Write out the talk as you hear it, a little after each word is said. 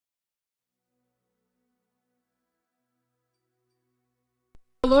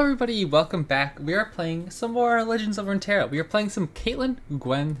Hello everybody, welcome back. We are playing some more Legends of Runeterra. We are playing some Caitlyn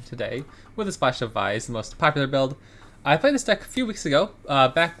Gwen today with a splash of Vi, the most popular build. I played this deck a few weeks ago,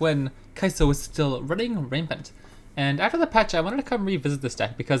 back when Kai'Sa was still running rampant. And after the patch, I wanted to come revisit this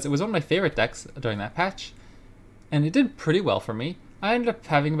deck because it was one of my favorite decks during that patch. And it did pretty well for me. I ended up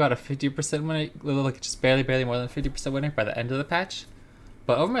having about a 50% win rate, like just barely more than 50% win rate by the end of the patch.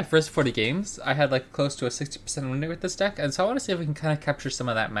 But over my first 40 games, I had like close to a 60% win rate with this deck, and so I want to see if we can kind of capture some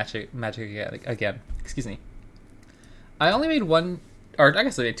of that magic again. Excuse me. I only made one, or I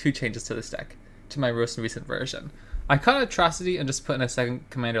guess I made two changes to this deck, to my most recent version. I cut Atrocity and just put in a second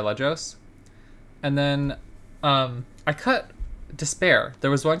Commander Ledros. And then I cut Despair.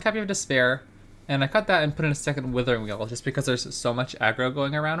 There was one copy of Despair, and I cut that and put in a second Withering Wheel, just because there's so much aggro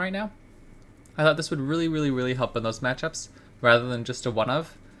going around right now. I thought this would really help in those matchups, rather than just a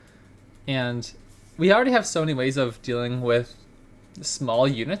one-of. And we already have so many ways of dealing with small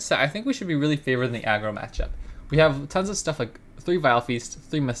units that I think we should be really favored in the aggro matchup. We have tons of stuff like 3 Vile Feast,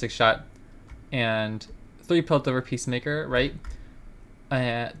 3 Mystic Shot, and 3 Piltover Peacemaker, right?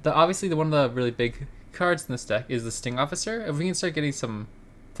 Obviously, one of the really big cards in this deck is the Sting Officer. If we can start getting some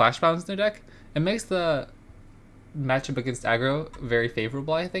Flash Bombs in their deck, it makes the matchup against aggro very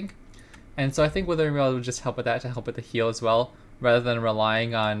favorable, I think. And so I think Withering Wheel would just help with that, to help with the heal as well, rather than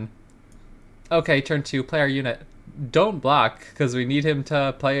relying on, okay, turn 2, play our unit. Don't block, because we need him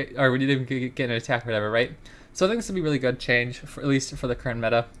to play, or we need him to get an attack or whatever, right? So I think this would be a really good change, at least for the current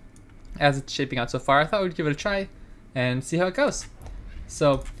meta. As it's shaping out so far, I thought we'd give it a try and see how it goes.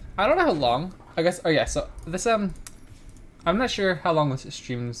 So, I don't know how long, I guess, oh yeah, so this, I'm not sure how long this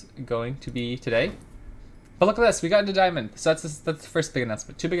stream's going to be today. But look at this, we got into Diamond. So that's the first big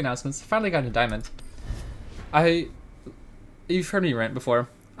announcement. 2 big announcements. Finally got into Diamond. You've heard me rant before.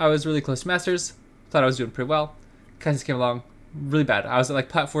 I was really close to Masters. Thought I was doing pretty well. Kai'Sa came along really bad. I was at like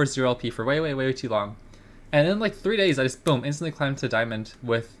plat 4 0 LP for way too long. And in like 3 days, I just, boom, instantly climbed to Diamond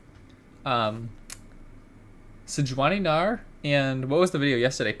with Sejuani Nar and what was the video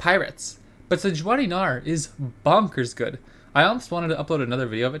yesterday? Pirates. But Sejuani Nar is bonkers good. I almost wanted to upload another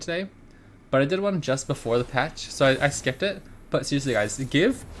video of it today, but I did one just before the patch, so I skipped it. But seriously, guys,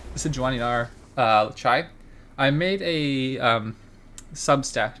 give Sejuani Nar a try. I made a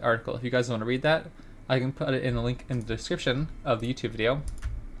Substack article. If you guys want to read that, I can put it in the link in the description of the YouTube video.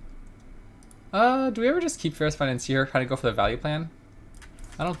 Do we ever just keep Ferris Financier, trying to go for the value plan?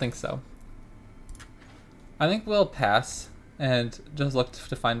 I don't think so. I think we'll pass and just look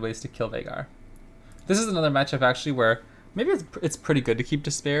to find ways to kill Veigar. This is another matchup actually where maybe it's pretty good to keep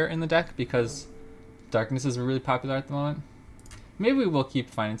Despair in the deck because Darkness is really popular at the moment. Maybe we will keep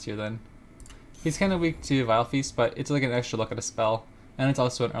Financier then. He's kind of weak to Vile Feast, but it's like an extra look at a spell, and it's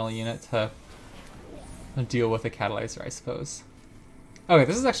also an early unit to deal with a Catalyzer, I suppose. Okay,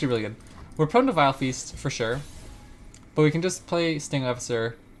 this is actually really good. We're prone to Vile Feast for sure, but we can just play Sting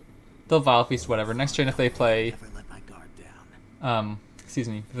Officer. They'll Vile Feast whatever. Next turn if they play, excuse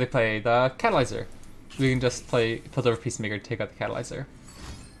me, if they play the Catalyzer, we can just play Piltover Peacemaker to take out the Catalyzer.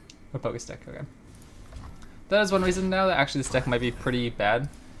 Or Pokestick, okay. That is one reason now that actually this deck might be pretty bad,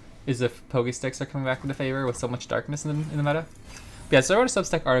 is if Pogesticks are coming back into favor with so much darkness in the meta. But yeah, so I wrote a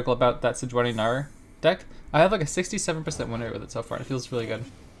Substack article about that Sejuani Nar deck. I have like a 67% win rate with it so far. It feels really good.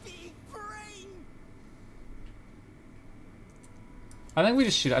 I think we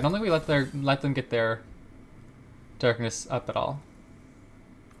just shoot. I don't think we let them get their darkness up at all.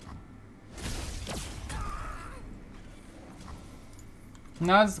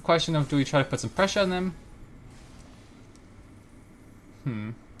 Now it's the question of, do we try to put some pressure on them?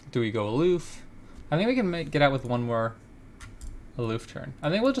 Do we go aloof? I think we can get out with one more aloof turn. I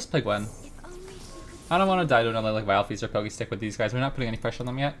think we'll just play Gwen. I don't want to die to another like Vile Feast or Pokestick with these guys. We're not putting any pressure on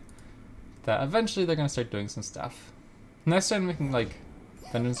them yet. That eventually they're going to start doing some stuff. Next turn we can like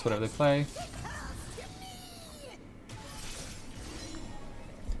Vengeance whatever they play.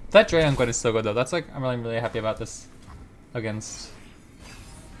 That Drain on Gwen is so good though. That's like, I'm really happy about this against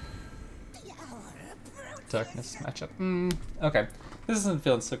Darkness matchup. Okay. This isn't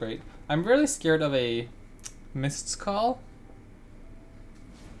feeling so great. I'm really scared of a Mist's Call.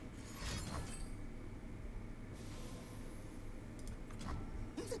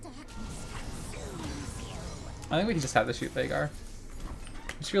 I think we can just have to shoot Veigar.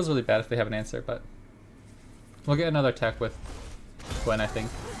 Which feels really bad if they have an answer, but we'll get another attack with Gwen, I think.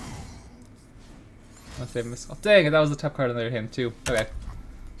 Unless they have a Mist's Call. Dang it, that was the top card on their hand too. Okay.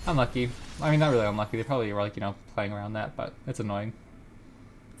 Unlucky. I mean, not really unlucky. They probably were like, you know, playing around that, but it's annoying.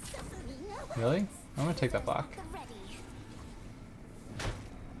 Really? I'm gonna take that block.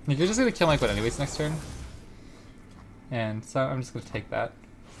 You're just gonna kill my Gwen anyways next turn. And so I'm just gonna take that.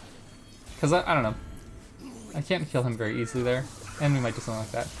 Because I don't know. I can't kill him very easily there. And we might do something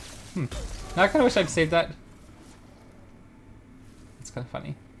like that. Now I kind of wish I'd saved that. It's kind of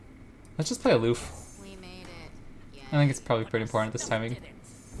funny. Let's just play aloof. We made it. Yeah, I think it's probably pretty important this timing.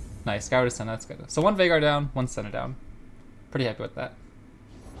 Nice, Scour to Senna, that's good. So 1 Veigar down, 1 Senna down. Pretty happy with that.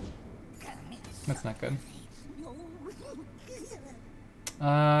 That's not good.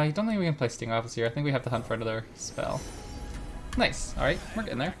 I don't think we can play Sting Office here. I think we have to hunt for another spell. Nice, alright, we're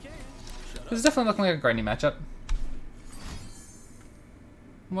getting there. This is definitely looking like a grindy matchup.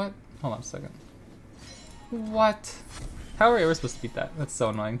 What? Hold on a second. What? How are we ever supposed to beat that? That's so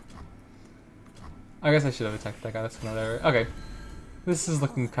annoying. I guess I should have attacked that guy, that's kind of whatever. Okay. This is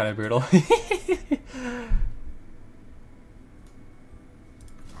looking kind of brutal.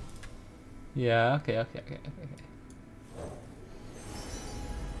 Yeah, okay.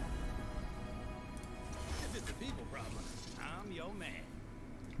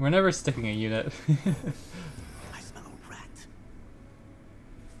 We're never sticking a unit. I smell a rat.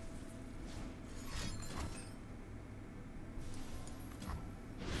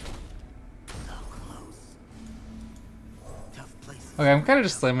 So close. Tough place. Okay, I'm kind of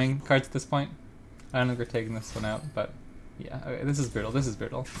just slamming cards at this point. I don't think we're taking this one out, but yeah. Okay, this is brutal. This is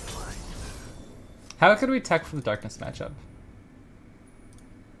brutal. How could we tech for the darkness matchup?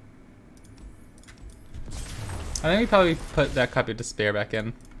 I think we probably put that copy of Despair back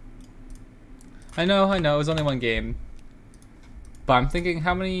in. I know, it was only 1 game. But I'm thinking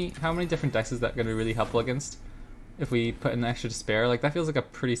how many different decks is that going to be really helpful against if we put in extra Despair? Like, that feels like a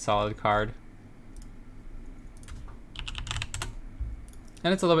pretty solid card.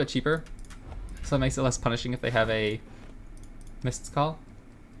 And it's a little bit cheaper, so it makes it less punishing if they have a Mist's Call.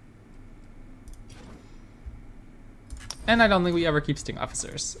 And I don't think we ever keep Sting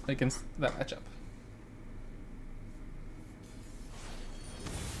Officers against that matchup.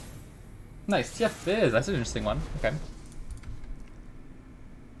 Nice, yeah, Fizz, that's an interesting one. Okay.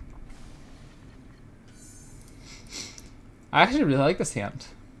 I actually really like this hand.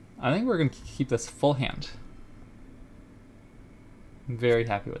 I think we're going to keep this full hand. I'm very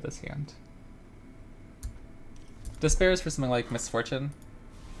happy with this hand. Despair is for something like Misfortune.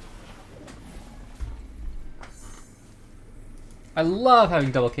 I love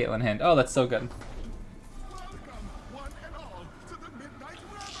having double Caitlyn in hand. Oh, that's so good. Welcome, one and all, to the Midnight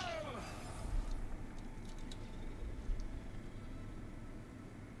Rebel!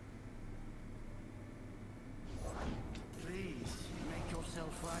 Please, make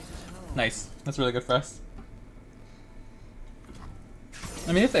yourself right at home. Nice. That's really good for us.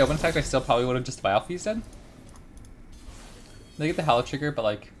 I mean, if they open attacked, I still probably would have just Vile Feasted. They get the Hallow Trigger, but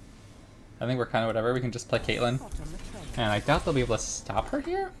like, I think we're kind of whatever. We can just play Caitlyn. And I doubt they'll be able to stop her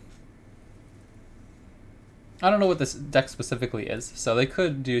here. I don't know what this deck specifically is, so they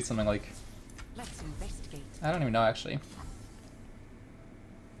could do something like... Let's investigate. I don't even know, actually.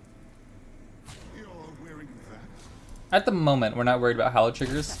 You're wearing that? At the moment, we're not worried about Hallow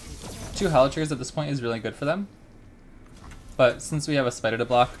Triggers. 2 Hallow Triggers at this point is really good for them. But since we have a Spider to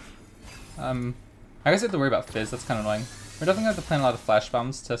block, I guess we have to worry about Fizz. That's kind of annoying. We're definitely going to have to plan a lot of Flash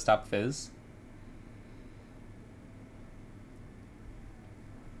Bombs to stop Fizz.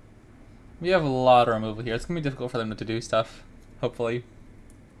 We have a lot of removal here. It's going to be difficult for them to do stuff, hopefully.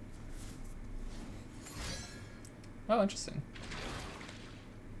 Oh, interesting.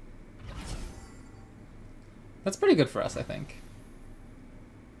 That's pretty good for us, I think.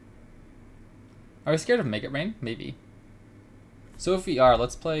 Are we scared of Make It Rain? Maybe. So if we are,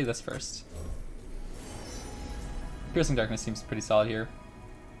 let's play this first. Piercing Darkness seems pretty solid here.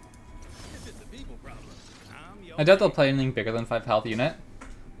 I doubt they'll play anything bigger than 5 health unit.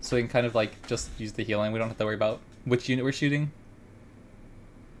 So we can kind of like just use the healing. We don't have to worry about which unit we're shooting.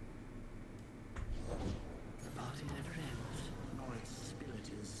 The party never ends, nor its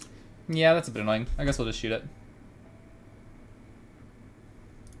spirits. Yeah, that's a bit annoying. I guess we'll just shoot it.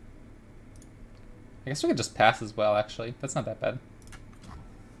 I guess we could just pass as well, actually. That's not that bad.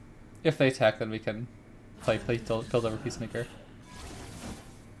 If they attack, then we can play Piltover Peacemaker.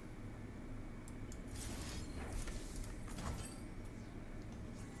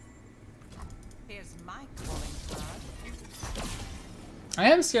 Here's my calling card.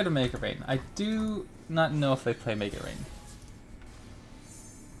 I am scared of Make It Rain. I do not know if they play Make It Rain.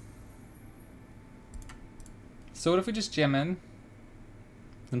 So what if we just jam in,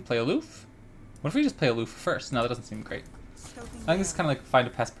 then play aloof? What if we just play aloof first? No, that doesn't seem great. I think this is kind of like find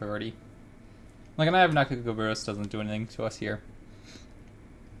a pass priority. Like, and I have Nakagoburos doesn't do anything to us here.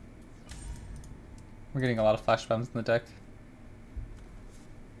 We're getting a lot of flash bombs in the deck.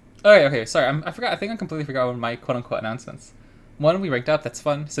 Okay, sorry, I forgot. I think I completely forgot one of my quote-unquote announcements. One, we ranked up. That's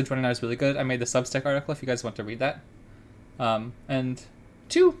fun. So 29 is really good. I made the Substack article if you guys want to read that. And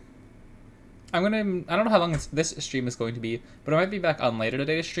two, I don't know how long this stream is going to be, but I might be back on later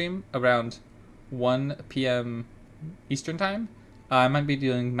today to stream around 1 p.m. Eastern time. I might be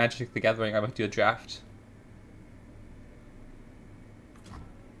doing Magic the Gathering. I might do a draft.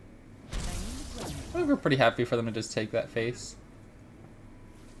 I think we're pretty happy for them to just take that face.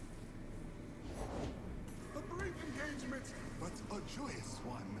 A brief engagement, but a joyous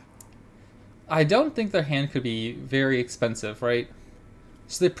one. I don't think their hand could be very expensive, right?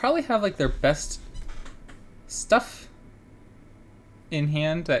 So they probably have like their best stuff in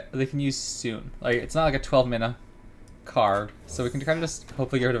hand that they can use soon. Like it's not like a 12 mana card, so we can kind of just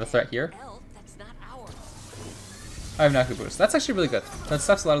hopefully get rid of a threat here. Elf, that's not ours. I have Naku Boost. That's actually really good. That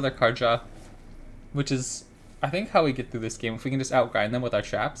stops a lot of their card draw, which is, I think, how we get through this game. If we can just outgrind them with our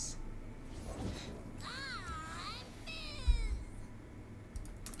traps.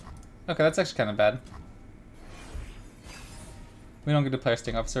 Okay, that's actually kind of bad. We don't get to play our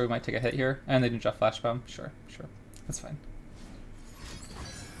Sting Officer. We might take a hit here. And they do draw Flash Bomb. Sure, sure. That's fine.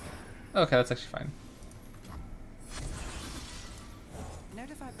 Okay, that's actually fine.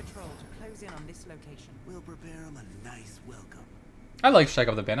 Notify patrol to close in on this location. We'll prepare him a nice welcome. I like Strike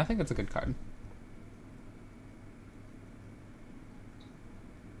of the Band. I think that's a good card.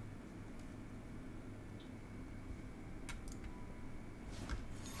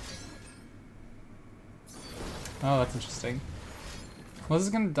 Oh, that's interesting. Well, this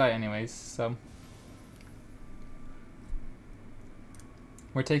is gonna die anyways, so...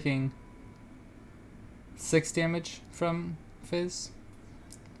 We're taking 6 damage from Fizz.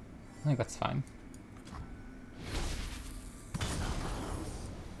 I think that's fine.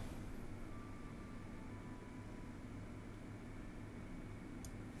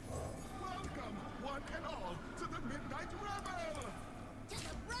 Welcome, one and all, to the Midnight Rebel!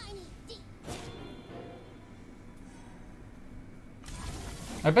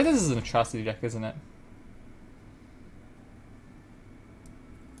 I bet this is an atrocity deck, isn't it?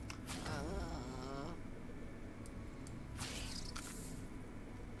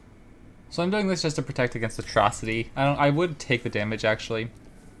 So I'm doing this just to protect against atrocity. I would take the damage actually.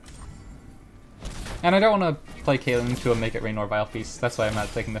 And I don't want to play Caitlyn into a Make It Rain or Vile Feast. That's why I'm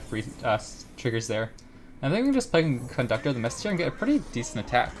not taking the free triggers there. And I think we can just play Conductor the Messenger and get a pretty decent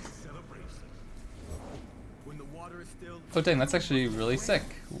attack. Oh dang, that's actually really sick.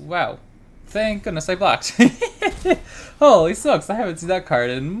 Wow. Thank goodness I blocked. Holy smokes, I haven't seen that card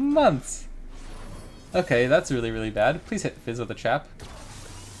in months. Okay, that's really, really bad. Please hit Fizz with a trap.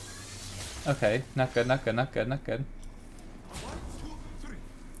 Okay, not good, not good, not good, not good.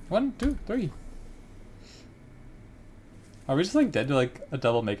 1, 2, 3. Are we just like dead to like a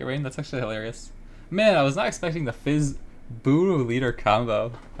double Make It Rain? That's actually hilarious. Man, I was not expecting the Fizz Buru leader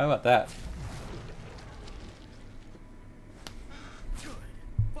combo. How about that?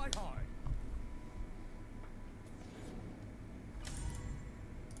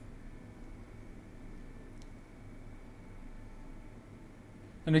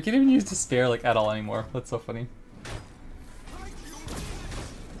 And we can't even use Despair like at all anymore. That's so funny.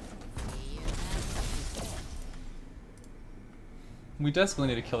 We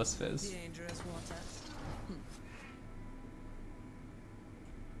desperately need to kill this Fizz. Dangerous water.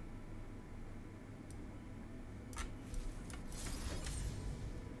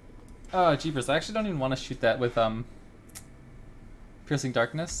 Oh, jeepers. I actually don't even want to shoot that with Piercing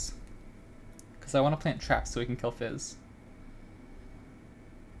Darkness. Because I want to plant traps so we can kill Fizz.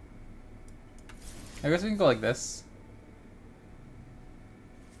 I guess we can go like this.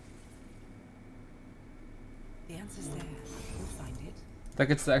 The answer's there. We'll find it. That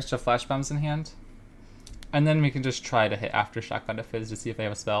gets the extra flash bombs in hand. And then we can just try to hit Aftershock onto Fizz to see if they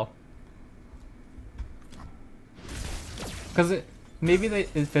have a spell. Because maybe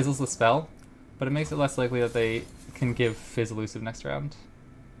it fizzles the spell, but it makes it less likely that they can give Fizz elusive next round.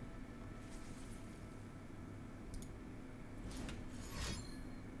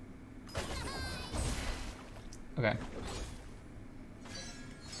 Okay.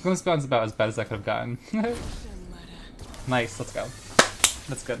 Glimpse Bound's about as bad as I could have gotten. Nice, let's go.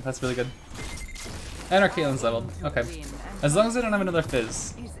 That's good, that's really good. And our Caitlyn's leveled. Okay. As long as I don't have another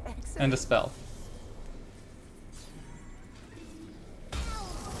Fizz and a spell.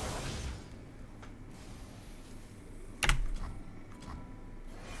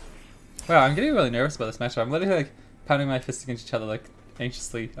 Wow, I'm getting really nervous about this matchup. I'm literally like pounding my fists against each other, like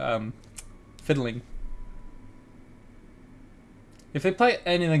anxiously fiddling. If they play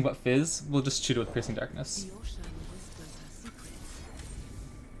anything but Fizz, we'll just shoot it with Piercing Darkness. The ocean whispers her secrets.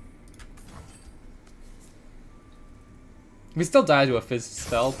 We still die to a fizz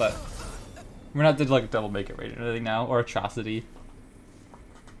spell, but we're not did like double make it rate or anything now, or atrocity.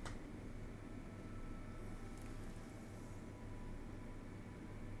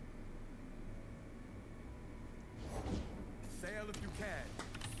 Sail if you can.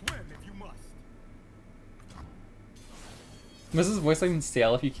 Swim if you must. Was this voice like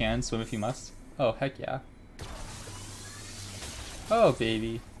sail if you can, swim if you must? Oh, heck yeah. Oh,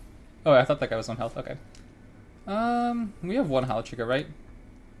 baby. Oh, I thought that guy was on health. Okay. We have one hollow trigger, right?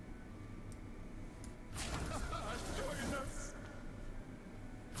 Join us.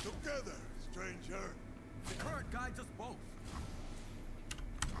 Together, stranger. The current guides us both.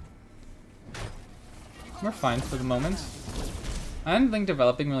 We're fine for the moment. I didn't think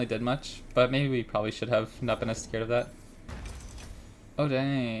developing really did much, but maybe we probably should have not been as scared of that. Oh,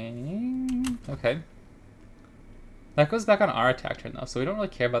 dang. Okay. That goes back on our attack turn, though, so we don't really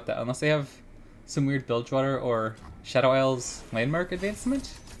care about that unless they have some weird Bilgewater or Shadow Isles landmark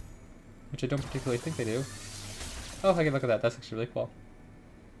advancement, which I don't particularly think they do. Oh, okay, look at that. That's actually really cool.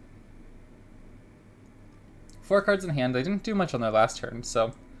 4 cards in hand. They didn't do much on their last turn,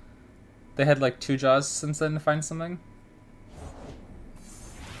 so they had like 2 draws since then to find something.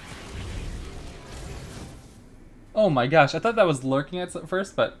 Oh my gosh, I thought that was lurking at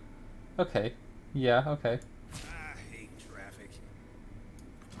first, but okay. Yeah, okay. I hate traffic.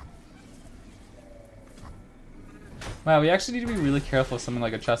 Wow, we actually need to be really careful with something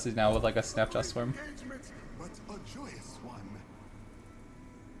like Atrocity now with like a Snapjaw Swarm. Engagement, but a joyous one.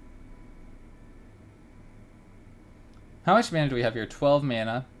 How much mana do we have here? 12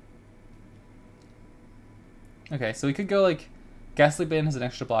 mana. Okay, so we could go like Ghastly Bane has an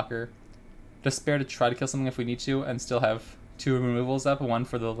extra blocker. Despair to try to kill something if we need to, and still have 2 removals up, 1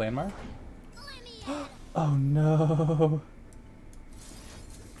 for the landmark. Oh no.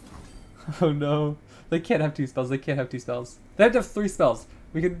 Oh no. They can't have 2 spells, they can't have 2 spells. They have to have 3 spells.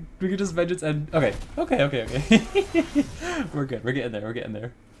 We could just Vengeance and okay. We're good. We're getting there, we're getting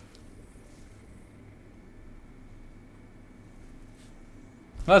there.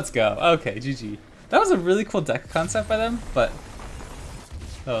 Let's go. Okay, GG. That was a really cool deck concept by them, but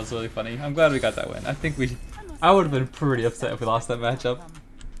that was really funny. I'm glad we got that win. I would have been pretty upset if we lost that matchup.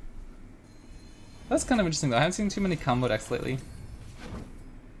 That's kind of interesting though. I haven't seen too many combo decks lately.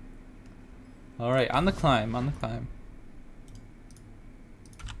 Alright, on the climb, on the climb.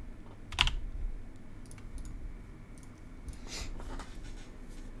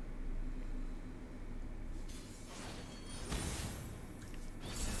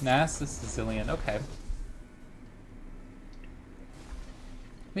 Nasus Zillion, okay.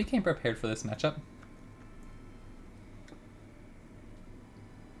 We came prepared for this matchup.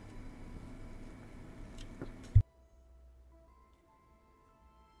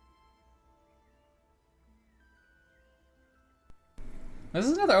 This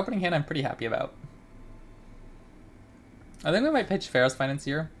is another opening hand I'm pretty happy about. I think we might pitch Pharaoh's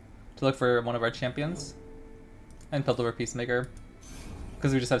Financier to look for one of our champions. And Piltover Peacemaker.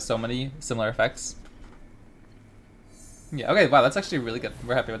 Because we just have so many similar effects. Yeah, okay, wow, that's actually really good.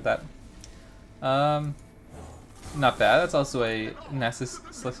 We're happy with that. Not bad. That's also a Nasus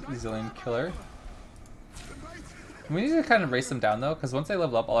Zillion killer. We need to kind of race them down though, because once they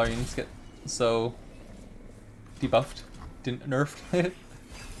level up, all our units get so debuffed, nerfed.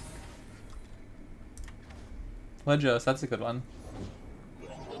 Legos, that's a good one.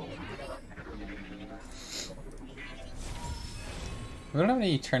 We don't have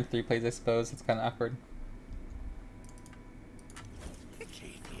any turn 3 plays, I suppose. It's kind of awkward.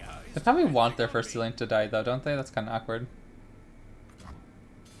 They probably want their first Zillion to die though, don't they? That's kind of awkward.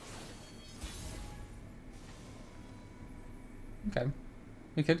 Okay.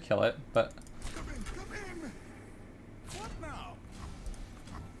 We could kill it, but... Come in! What now?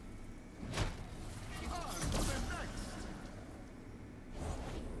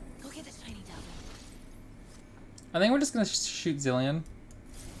 Go get this tiny devil. I think we're just gonna shoot Zillion.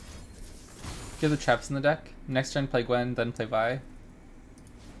 Give the traps in the deck. Next turn play Gwen, then play Vi.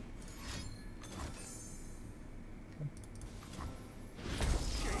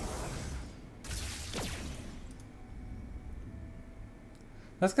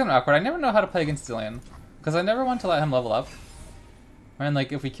 That's kind of awkward. I never know how to play against Zillion, because I never want to let him level up. And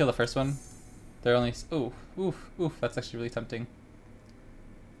like, if we kill the first one, they're only... Ooh, oof, oof, that's actually really tempting.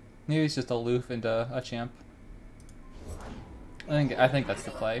 Maybe it's just aloof into a champ. I think that's the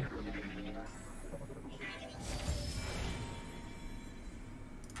play.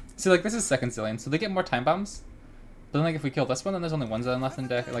 See, like, this is second Zillion, so they get more time bombs. But then, like, if we kill this one, then there's only 1 Zillion left in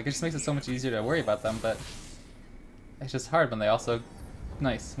deck. Like, it just makes it so much easier to worry about them, but it's just hard when they also...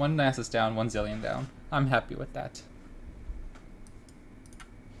 Nice. 1 Nasus down, 1 Zillion down. I'm happy with that.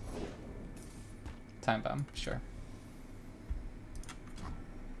 time bomb, sure.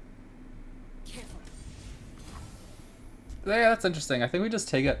 Yeah, that's interesting. I think we just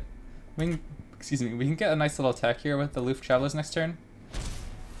take it. Excuse me, we can get a nice little attack here with the Loof Travelers next turn.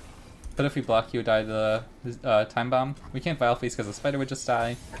 But if we block, you would die the time bomb. We can't Vile Feast because the spider would just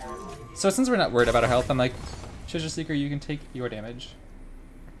die. So since we're not worried about our health, I'm like, Treasure Seeker, you can take your damage.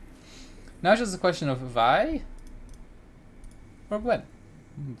 Now it's just a question of Vi or Gwen.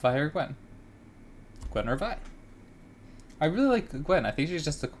 Vi or Gwen. Gwen or Vi. I really like Gwen. I think she's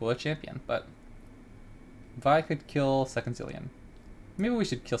just a cooler champion, but Vi could kill Second Zillion. Maybe we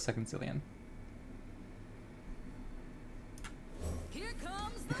should kill Second Zillion.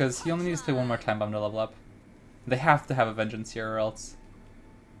 Because he only needs to play one more time bomb to level up. They have to have a Vengeance here or else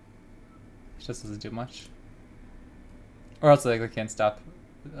it just doesn't do much. Or else like, they can't stop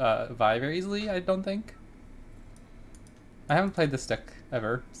Vi very easily, I don't think. I haven't played this deck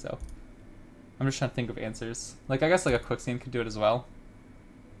ever, so I'm just trying to think of answers. Like, I guess like a Quicksand could do it as well.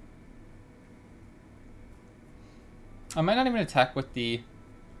 I might not even attack with the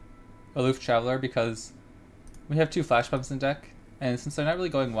Aloof Traveler because we have 2 Flash Bombs in deck, and since they're not really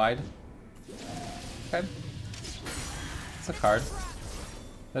going wide... Okay. It's a card.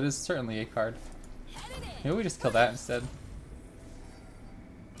 That is certainly a card. Maybe we just kill that instead.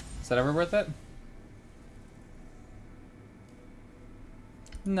 Is that ever worth it?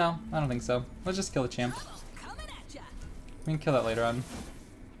 No, I don't think so. Let's just kill the champ. We can kill that later on.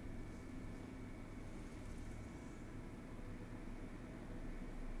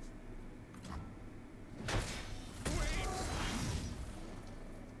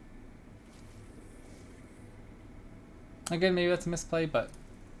 Again, maybe that's a misplay, but...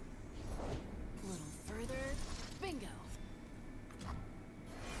 A little further. Bingo.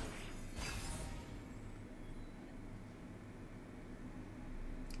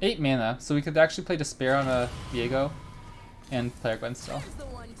 Eight mana, so we could actually play Despair on a Viego and play our Gwen still.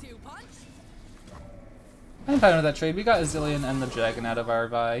 I'm fine with that trade. We got a Zillion and the Dragon out of our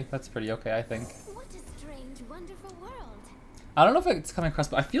Vi. That's pretty okay, I think. What a strange, wonderful world. I don't know if it's coming across,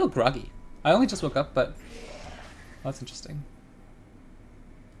 but I feel groggy. I only just woke up, but... Well, that's interesting.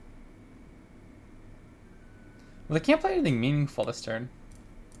 Well, they can't play anything meaningful this turn.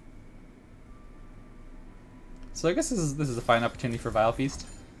 So I guess this is a fine opportunity for Vile Feast.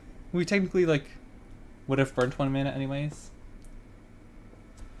 We technically, like, would have burnt 1 mana anyways.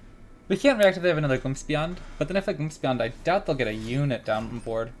 We can't react if they have another Glimpse Beyond, but then if they Glimpse Beyond, I doubt they'll get a unit down on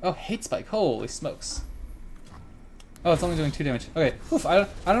board. Oh, Hate Spike, holy smokes. Oh, it's only doing 2 damage. Okay, oof, I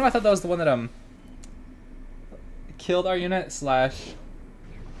don't know, I thought that was the one that, killed our unit slash,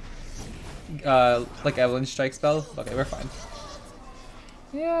 like Avalanche Strike spell. Okay, we're fine.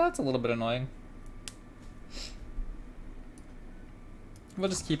 Yeah, that's a little bit annoying. We'll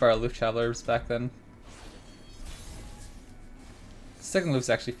just keep our Aloof Travelers back then. Second Loof's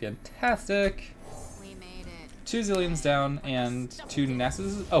actually fantastic. We made it. 2 Zillions down and 2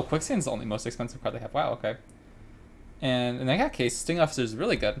 Nasses. Oh, Quicksand's the only most expensive card they have. Wow, okay. And in that case, Sting Officer is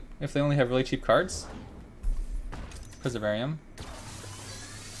really good if they only have really cheap cards. Preservarium.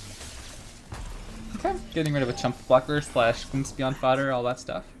 Okay, getting rid of a chump blocker slash Glimpse Beyond fodder, all that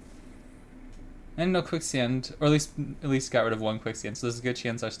stuff. And no Quicksand, or at least got rid of 1 Quicksand, so there's a good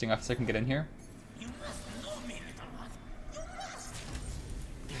chance our Sting Officer can get in here. You must know me, little one.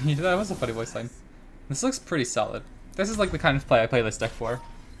 You must. Yeah, that was a funny voice line. This looks pretty solid. This is like the kind of play I play this deck for.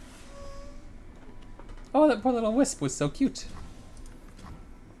 Oh, that poor little Wisp was so cute.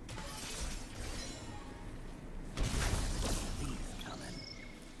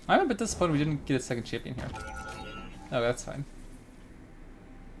 I'm a bit disappointed we didn't get a second champion here. Oh, that's fine.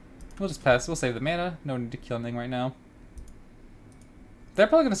 We'll just pass. We'll save the mana. No need to kill anything right now. They're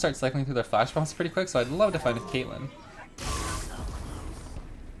probably going to start cycling through their flash bombs pretty quick, so I'd love to find a Caitlyn.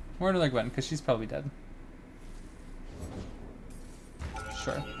 Or another Gwen, because she's probably dead.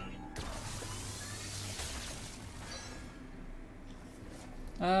 Sure.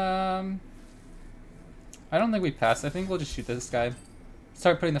 I don't think we pass. I think we'll just shoot this guy.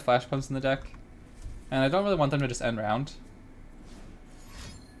 Start putting the flash pumps in the deck. And I don't really want them to just end round.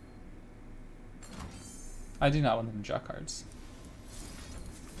 I do not want them to draw cards.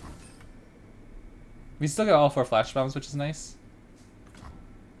 We still get all 4 flash bombs, which is nice.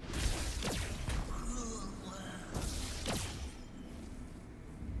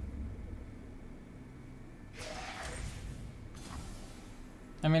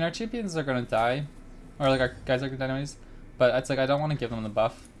 I mean, our champions are gonna die. Or like our guys are gonna die anyways. But it's like I don't want to give them the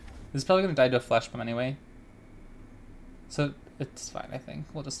buff. This is probably gonna die to a flash bomb anyway. So it's fine, I think.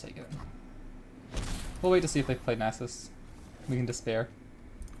 We'll just take it. We'll wait to see if they play Nasus. We can Despair.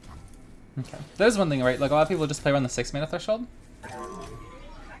 Okay. There's one thing, right? Like, a lot of people just play around the 6 mana threshold.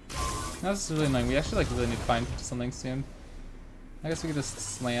 That's really annoying. We actually, like, really need to find something soon. I guess we could just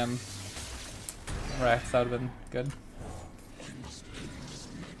slam Rax. That would have been good.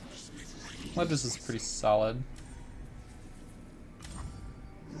 Ledges is pretty solid.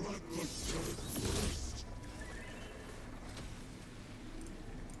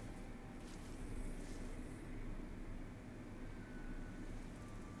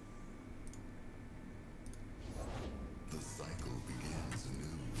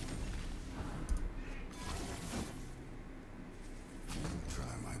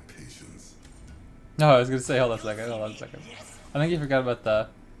 No, I was gonna say, hold on a second, hold on a second. I think you forgot about the...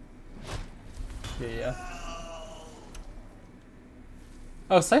 Yeah.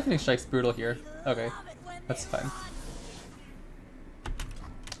 Oh, Siphoning Strike's brutal here. Okay, that's fine.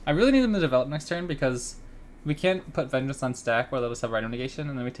 I really need them to develop next turn because we can't put Vengeance on stack where they'll just have Rhino Negation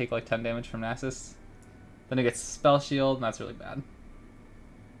and then we take like 10 damage from Nasus. Then it gets Spell Shield and that's really bad.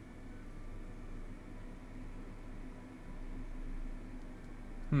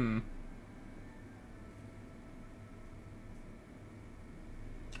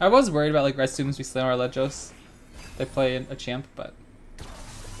 I was worried about like as soon as we slam our Ledros, they play a champ, but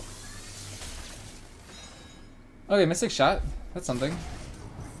okay, Mystic Shot. That's something.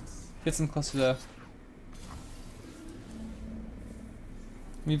 Gets them closer to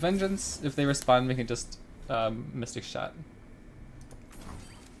me. Vengeance. If they respond, we can just Mystic Shot.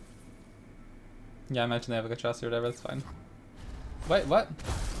 Yeah, I imagine they have like a Atrocity or whatever. That's fine. Wait, what?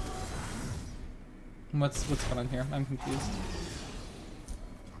 What's going on here? I'm confused.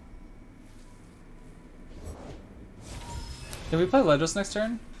 If we play Ledros next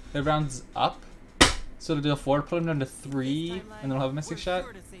turn, it rounds up. So to deal 4, put him down to 3, and then we'll have a Mystic Shot.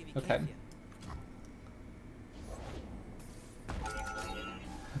 Okay.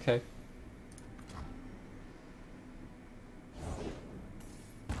 Okay.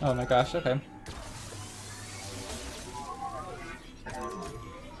 Oh my gosh, okay.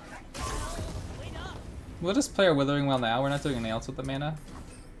 We'll just play our Withering Well now, we're not doing anything else with the mana.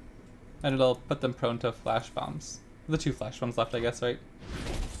 And it'll put them prone to Flash Bombs. The 2 Flash Bombs left, I guess, right?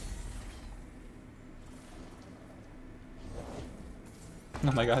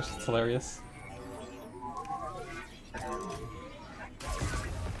 Oh my gosh, it's hilarious.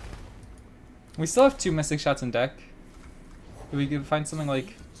 We still have 2 Mystic Shots in deck. If we could find something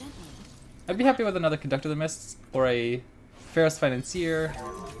like... I'd be happy with another Conductor of the Mists, or a Ferrous Financier,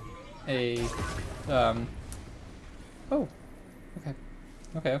 a... Oh,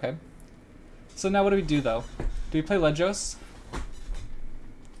 okay. Okay. So now what do we do, though? Do we play Ledros?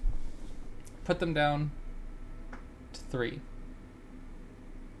 Put them down to 3.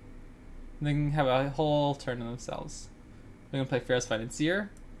 And they can have a whole turn to themselves. We're gonna play Ferrous Financier.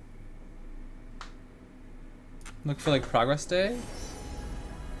 Look for like Progress Day.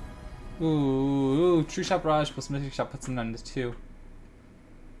 Ooh, True Shot Barrage plus Mystic Shot puts them down to 2.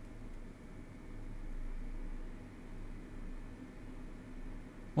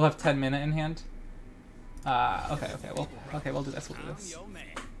 We'll have 10 mana in hand. Okay, we'll do this, This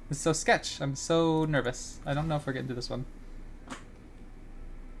is so sketch. I'm so nervous. I don't know if we're getting to this one.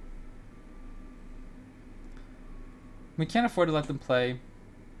 We can't afford to let them play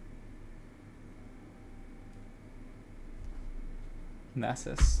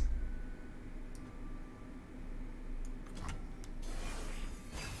Nasus.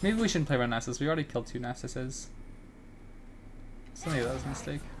 Maybe we shouldn't play around Nasus. We already killed 2 Nasuses. So maybe that was a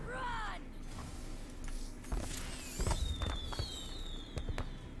mistake.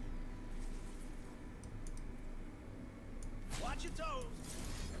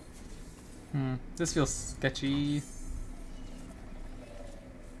 This feels sketchy.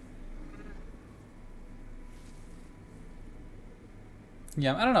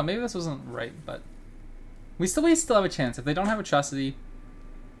 Yeah, I don't know. Maybe this wasn't right, but we still have a chance. If they don't have Atrocity,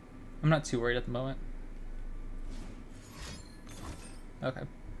 I'm not too worried at the moment. Okay.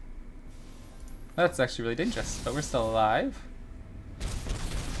 That's actually really dangerous, but we're still alive.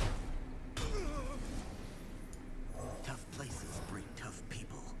 Tough places breed tough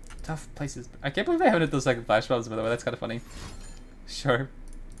people. Tough places. I can't believe I haven't hit those second Flash Bombs, by the way. That's kind of funny. Sure.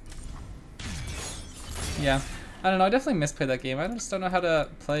 Yeah. I don't know. I definitely misplayed that game. I just don't know how to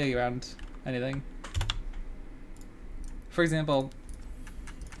play around anything. For example,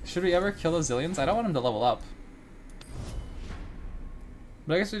 should we ever kill those Zillions? I don't want them to level up.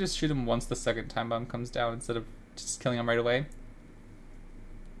 But I guess we just shoot him once the second time bomb comes down instead of just killing him right away.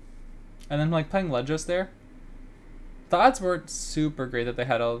 And then like playing Ledros there. The odds weren't super great that they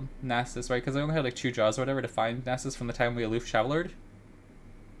had a Nasus, right? Because they only had like 2 draws or whatever to find Nasus from the time we aloof Travelered.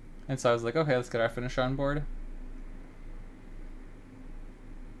 And so I was like, okay, let's get our finisher on board.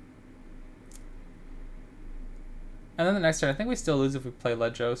 And then the next turn, I think we still lose if we play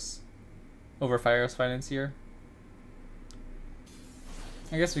Ledros over Firehouse Financier.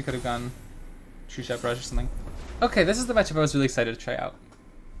 I guess we could have gone True Shot Brush or something. Okay, this is the matchup I was really excited to try out.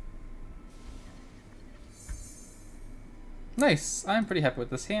 Nice. I'm pretty happy with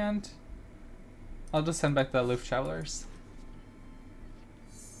this hand. I'll just send back the Aloof Travelers.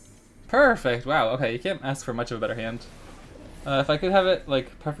 Perfect. Wow. Okay, you can't ask for much of a better hand. If I could have it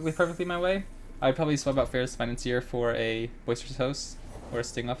like perfectly my way, I'd probably swap out Firehouse Financier for a Boisterous Host or a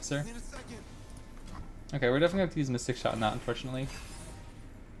Sting Officer. Need a second. Okay, we're definitely going to have to use Mystic Shot on that, unfortunately.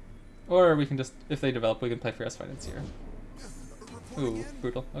 Or we can just, if they develop, we can play Firehouse Financier. Ooh,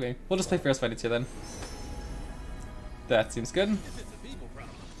 brutal. Okay, we'll just play Firehouse Financier then. That seems good. If it's a people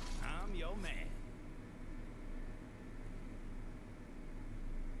problem, I'm your man.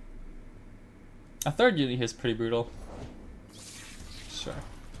 A third unit here is pretty brutal. Sure.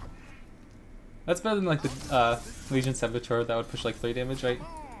 That's better than like the Legion Saboteur that would push like 3 damage, right?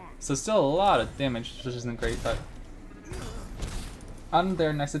 So still a lot of damage, which isn't great, but on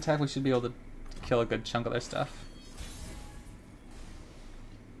their next attack we should be able to kill a good chunk of their stuff.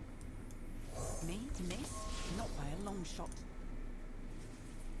 Me to miss? Not by a long shot.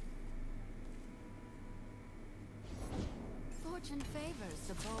 Fortune favors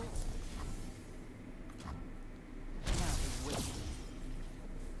the bold. Now we win.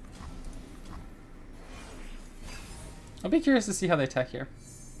 I'll be curious to see how they attack here.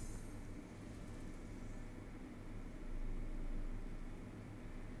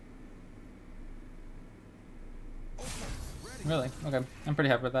 Really? Okay. I'm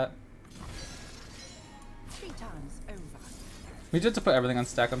pretty happy with that. 3 times over. We did have to put everything on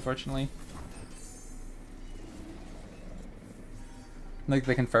stack, unfortunately. Like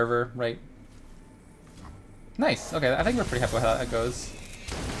they can fervor, right? Nice. Okay, I think we're pretty happy with how that goes.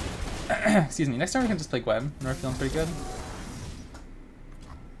 Excuse me. Next time we can just play Gwen, and we're feeling pretty good.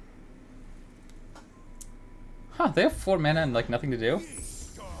 Huh? They have 4 mana and like nothing to do.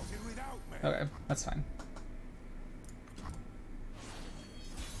 Started without me. Okay, that's fine.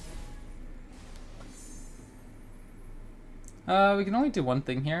 We can only do one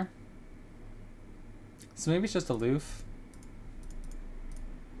thing here. So maybe it's just Aloof.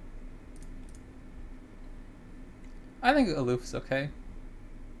 I think Aloof's okay.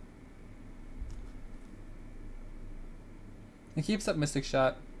 It keeps up Mystic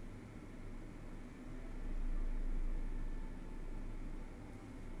Shot.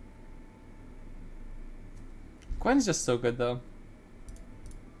 Gwen's just so good though.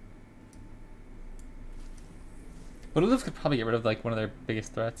 But Aloof could probably get rid of like one of their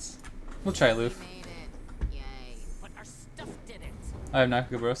biggest threats. We'll try Aloof. We made it. Yay. But our stuff did it. I have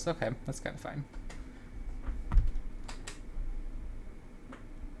Nakagabros. Okay, that's kind of fine.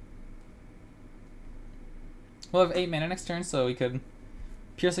 We'll have 8 mana next turn, so we could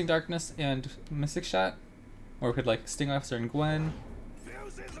Piercing Darkness and Mystic Shot. Or we could like Sting Officer and Gwen.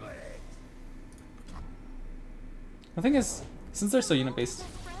 Fuses lit. The thing is, since they're so unit based,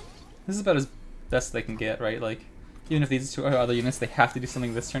 this is about as best they can get, right? Like, even if these two are other units, they have to do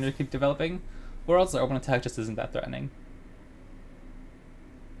something this turn to keep developing, or else their open attack just isn't that threatening.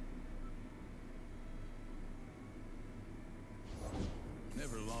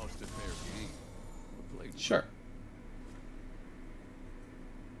 Never lost a fair game. Or played Sure.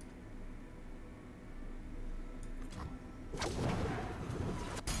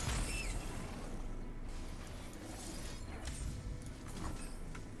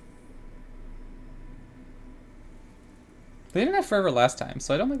 They didn't have Forever last time,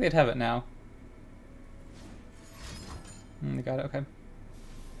 so I don't think they'd have it now. They got it, okay.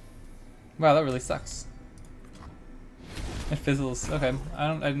 Wow, that really sucks. It fizzles. Okay,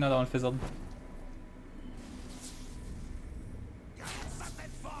 I didn't know that one fizzled. Go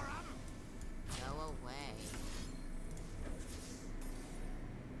away.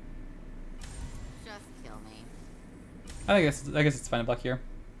 Just kill me. I guess it's fine to block here.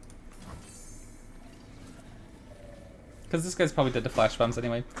 Because this guy's probably dead to flash bombs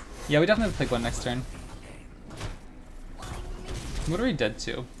anyway. Yeah, we definitely have to play Gwen next turn. What are we dead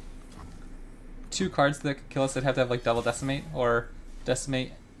to? 2 cards that could kill us that have to have like double decimate or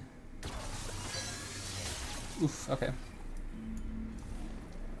decimate. Oof, okay.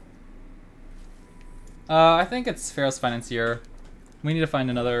 I think it's Pharaoh's Financier. We need to find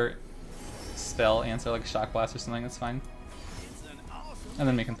another spell answer like Shock Blast or something, that's fine. And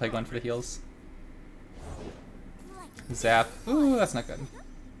then we can play Gwen for the heals. Zap. Ooh, that's not good.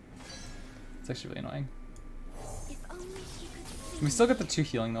 It's actually really annoying. If only she could see. We still get the 2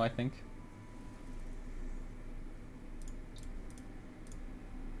 healing though, I think.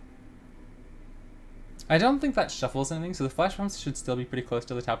 I don't think that shuffles anything, so the flash bombs should still be pretty close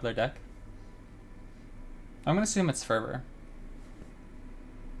to the top of their deck. I'm gonna assume it's Fervor.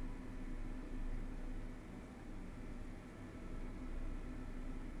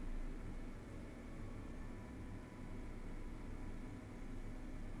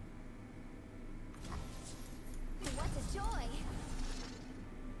 What a joy!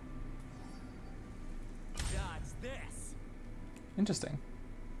 Dodge this. Interesting.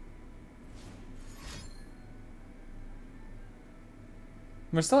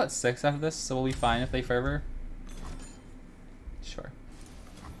 We're still at 6 after this, so we'll be fine if they Fervor. Sure.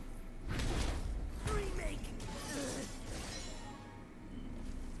 Remake.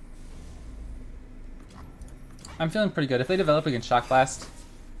 I'm feeling pretty good. If they develop, we can Shock Blast.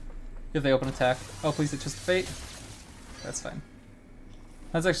 If they open attack. Oh, please, it's just Fate. That's fine.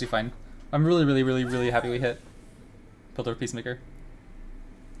 That's actually fine. I'm really happy we hit. Builder of Peacemaker.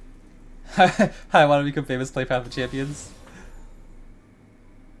 I want to become famous, play Path of Champions.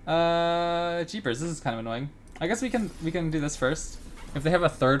 Jeepers, this is kind of annoying. I guess we can do this first. If they have a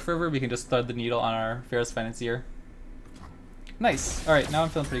 3rd Fervor, we can just thread the needle on our Fairest Financier. Nice. Alright, now I'm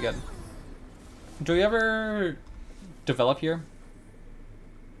feeling pretty good. Do we ever develop here?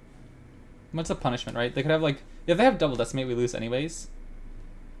 What's the punishment, right? They could have, like, if they have double decimate, we lose anyways.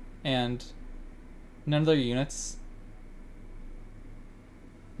 And none of their units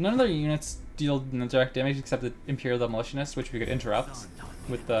deal no direct damage except the Imperial Demolitionist, which we could interrupt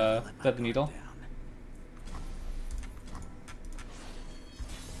with the needle.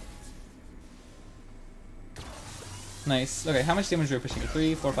 Nice. Okay, how much damage are we pushing?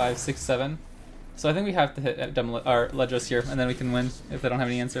 3, 4, 5, 6, 7. So I think we have to hit Ledros here, and then we can win if they don't have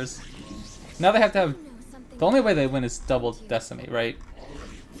any answers. Now they have to have... The only way they win is double decimate, right?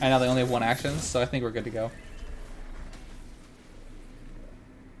 And now they only have 1 action, so I think we're good to go.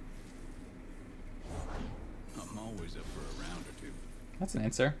 I'm always up for a round or two. That's an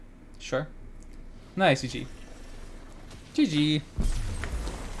answer. Sure. Nice, GG. GG.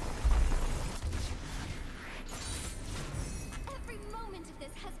 Every moment of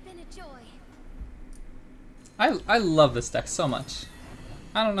this has been a joy. I love this deck so much.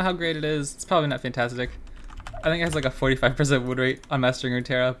 I don't know how great it is. It's probably not fantastic. I think it has like a 45% win rate on Mastering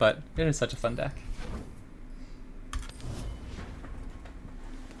Runeterra, but it is such a fun deck.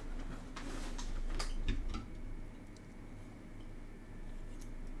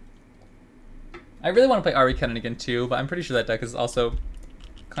 I really want to play Ari Kennen again too, but I'm pretty sure that deck is also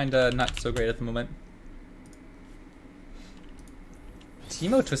kinda not so great at the moment.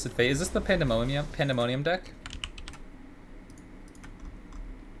 Teemo Twisted Fate, is this the Pandemonium deck?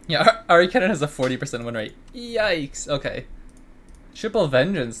 Yeah, Ari Kennen has a 40% win rate. Yikes, okay. Triple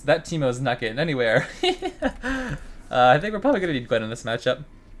Vengeance, that Teemo is not getting anywhere. I think we're probably gonna need Gwen in this matchup.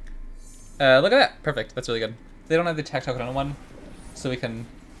 Look at that, perfect, that's really good. They don't have the attack token on 1, so we can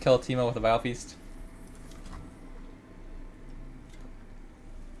kill Teemo with a Vile Feast.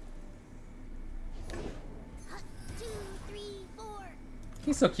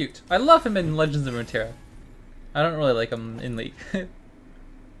 He's so cute. I love him in Legends of Runeterra. I don't really like him in League. Armed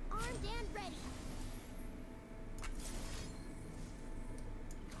and ready.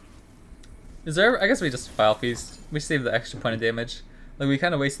 Is there? I guess we just Vile Feast. We save the extra point of damage. Like we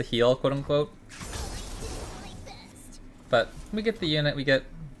kind of waste the heal, quote unquote. But we get the unit. We get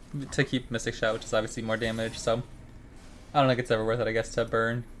to keep Mystic Shot, which is obviously more damage. So I don't think it's ever worth it. I guess to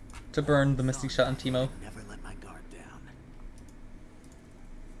burn the Mystic Shot on Teemo. Never let my guard down.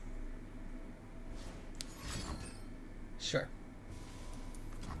 Sure.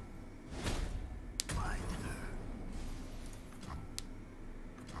 Find her.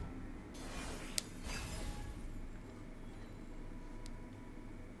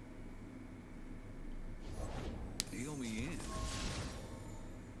 Deal me in.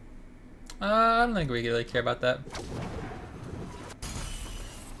 I don't think we really care about that.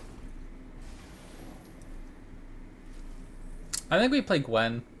 I think we play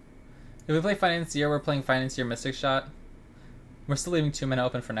Gwen. If we play Financier, we're playing Financier Mystic Shot. We're still leaving 2 mana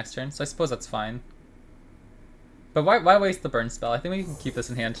open for next turn, so I suppose that's fine. But why waste the burn spell? I think we can keep this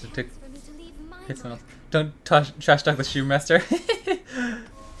in hand to hit someone else. Don't trash talk the Shoemaster.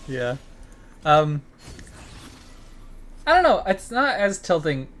 Yeah. I don't know. It's not as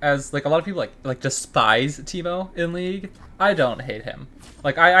tilting as like a lot of people like despise Teemo in League. I don't hate him.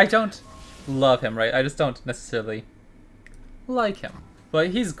 Like I don't love him, right? I just don't necessarily like him.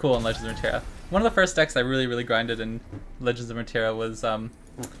 But he's cool in Legends of Runeterra. One of the first decks I really grinded in Legends of Runeterra was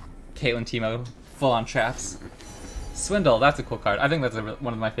Caitlyn Teemo full on traps. Swindle, that's a cool card. I think that's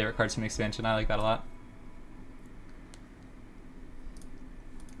one of my favorite cards from the expansion. I like that a lot.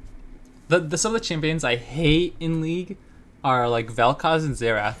 Some of the champions I hate in League are like Vel'Koz and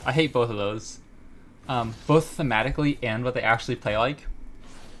Xerath. I hate both of those. Both thematically and what they actually play like.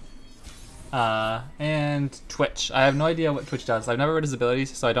 And Twitch. I have no idea what Twitch does. I've never read his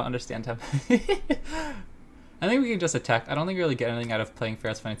abilities, so I don't understand him. I think we can just attack. I don't think we really get anything out of playing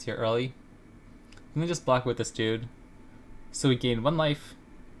Ferris Financier early. Let me just block with this dude. So we gain 1 life.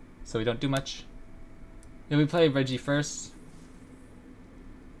 So we don't do much. If we play Reggie first.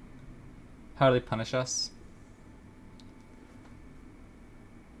 How do they punish us?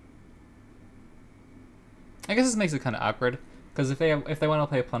 I guess this makes it kind of awkward. Because if they want to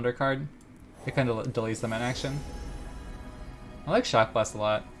play a Plunder card, it kind of delays them in action. I like Shock Blast a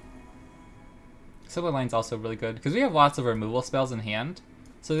lot. Assembly Line's also really good, because we have lots of removal spells in hand,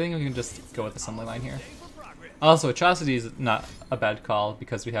 so I think we can just go with Assembly Line here. Also, Atrocity is not a bad call,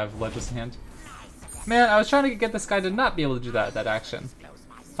 because we have Ledges in hand. Man, I was trying to get this guy to not be able to do that action.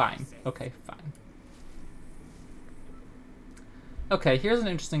 Fine. Okay, fine. Okay, here's an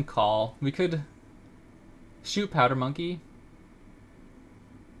interesting call. We could shoot Powder Monkey,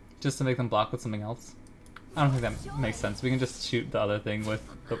 just to make them block with something else. I don't think that makes sense. We can just shoot the other thing with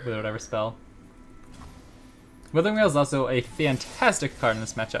whatever spell. Withering Wail is also a fantastic card in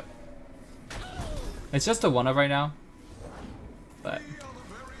this matchup. It's just a 1-of right now, but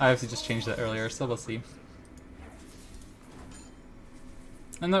I obviously just changed that earlier, so we'll see.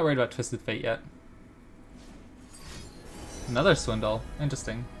 I'm not worried about Twisted Fate yet. Another Swindle.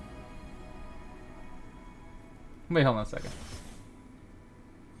 Interesting. Wait, hold on a second.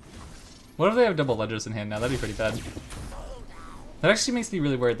 What if they have double Ledgers in hand now? That'd be pretty bad. That actually makes me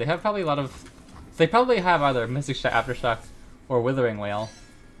really worried. They have probably a lot of... They probably have either Mystic Shot, Aftershock, or Withering Wail.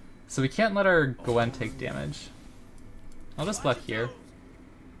 So we can't let our Gwen take damage. I'll just block here.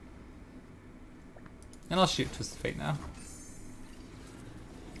 And I'll shoot Twisted Fate now.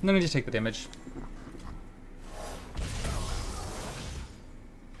 And then we just take the damage.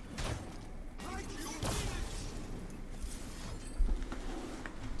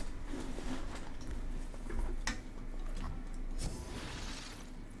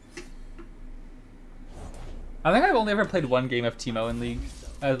 I think I've only ever played 1 game of Teemo in League,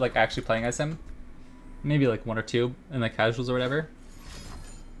 like actually playing as him. Maybe like 1 or 2 in like casuals or whatever.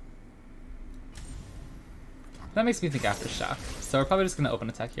 That makes me think Aftershock. So we're probably just gonna open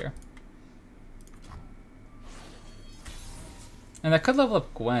attack here. And that could level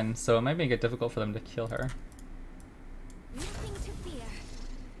up Gwen, so it might make it difficult for them to kill her. Nothing to fear.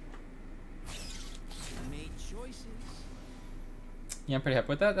 Made choices. Yeah, I'm pretty happy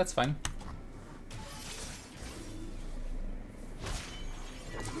with that. That's fine.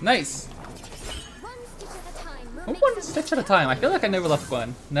 Nice! One stitch at a time. We'll Oh, make 1 some stitch at a time. I feel like I never left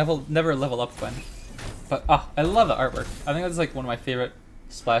Gwen. Never level up Gwen. But I love the artwork. I think that's like one of my favorite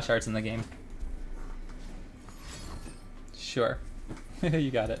splash arts in the game. Sure.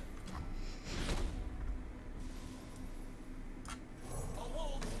 You got it. A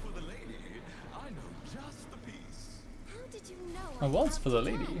waltz for the lady. I know just the piece. How did you know? A waltz for the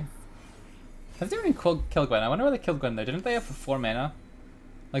lady. Have they even killed Gwen? I wonder why they killed Gwen there. Didn't they have 4 mana?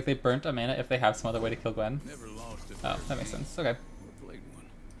 Like they burnt a mana if they have some other way to kill Gwen? Never lost a Oh, that makes sense. Okay. or played one.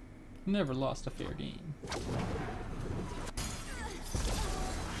 Never lost a fair game.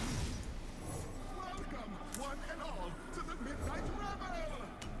 Welcome, one and all, to the Midnight Revel.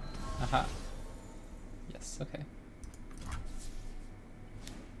 Aha. Yes, okay.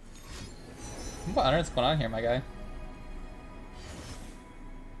 What on earth's going on here, my guy?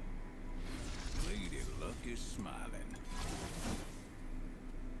 Lady Luck is smiling.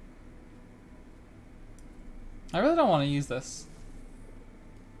 I really don't want to use this.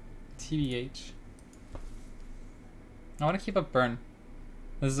 TBH. I want to keep up burn.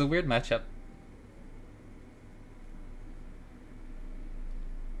 This is a weird matchup.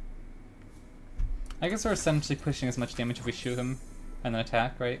 I guess we're essentially pushing as much damage if we shoot him and then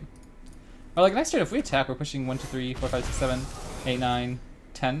attack, right? Or like next turn, if we attack, we're pushing 1, 2, 3, 4, 5, 6, 7, 8, 9,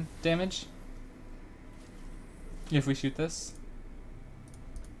 10 damage. If we shoot this.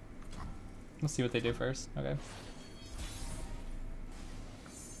 Let's see what they do first. Okay.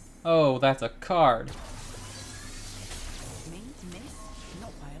 Oh, that's a card. Me to miss?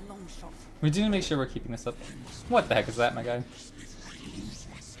 Not by a long shot. We do need to make sure we're keeping this up. What the heck is that, my guy?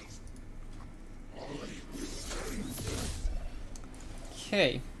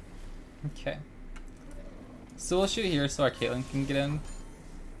 Okay. Okay. So we'll shoot here so our Caitlyn can get in.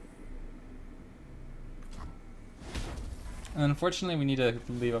 And unfortunately we need to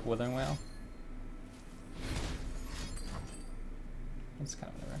leave up Withering Wail. That's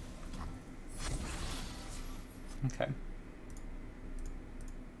kind of whatever. Okay.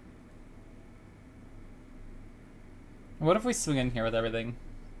 What if we swing in here with everything?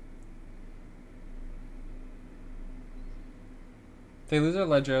 They lose their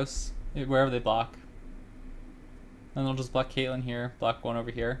Ledros wherever they block. Then they'll just block Caitlyn here, block Gwen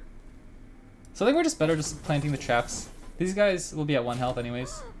over here. So I think we're just better just planting the traps. These guys will be at 1 health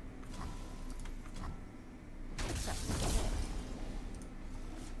anyways.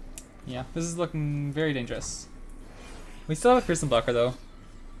 Yeah, this is looking very dangerous. We still have a Fearsome blocker though.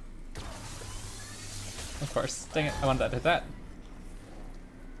 Of course. Dang it, I wanted that to hit that.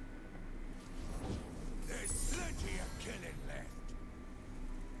 There's plenty of killing left.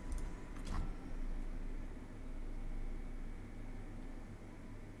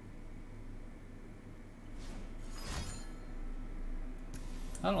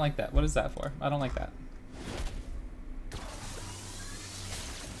 I don't like that. What is that for? I don't like that.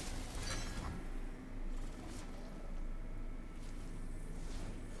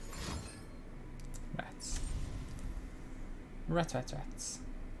 Rats. Rats.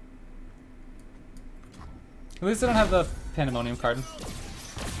 At least I don't have the Pandemonium card.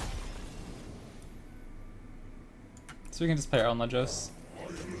 So we can just play our own Ledros.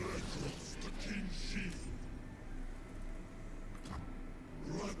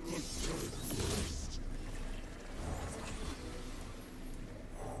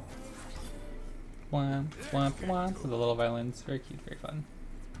 Womp, womp, womp, with the little violins. Very cute, very fun.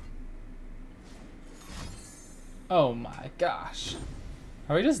 Oh my gosh.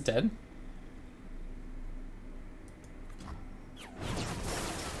 Are we just dead?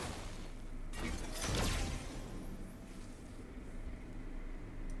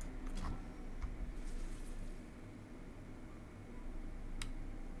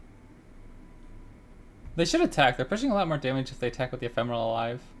 They should attack. They're pushing a lot more damage if they attack with the Ephemeral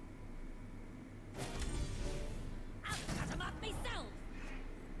alive.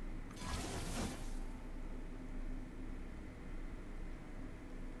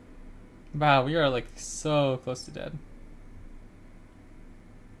 Wow, we are like so close to dead.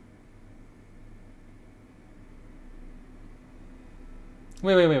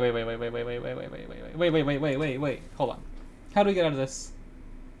 Wait. Hold on. How do we get out of this?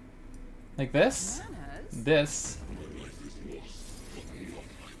 Like this? This.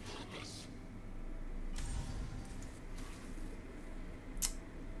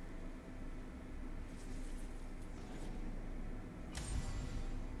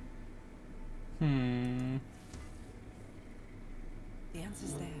 The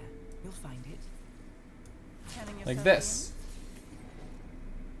answer's there. You'll find it. Telling Like yourself this.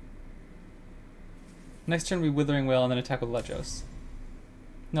 Next turn we Withering Wail and then attack with Ledros.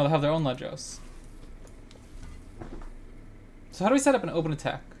 No, they'll have their own Ledros. So how do we set up an open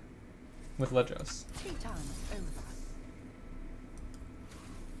attack with Ledros? 3 times over.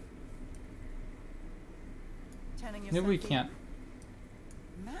 Telling yourself Maybe we can't.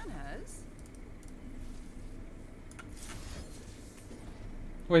 Manners?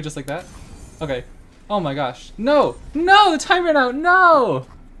 Wait, just like that? Okay. Oh my gosh. No! No! The time ran out! No!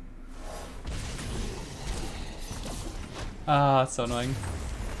 Ah, it's so annoying.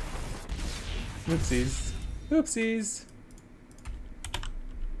 Oopsies. Oopsies.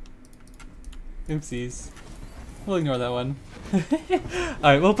 Oopsies. We'll ignore that one.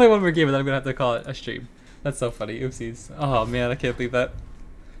 Alright, we'll play one more game and then I'm gonna have to call it a stream. That's so funny. Oopsies. Oh man, I can't believe that.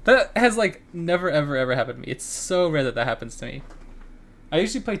 That has like never ever happened to me. It's so rare that that happens to me. I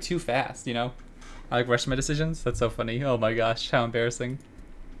usually play too fast, you know? I like rush my decisions. That's so funny. Oh my gosh, how embarrassing.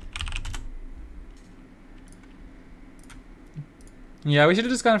 Yeah, we should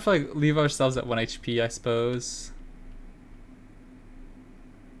have just gone for like leave ourselves at 1 HP, I suppose.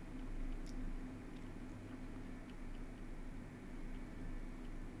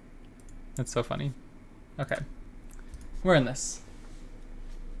 That's so funny. Okay. We're in this.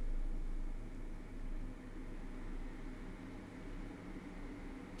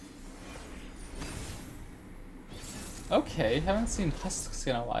 Okay, haven't seen Husks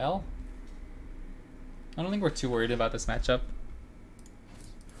in a while. I don't think we're too worried about this matchup.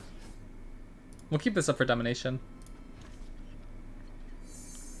 We'll keep this up for domination.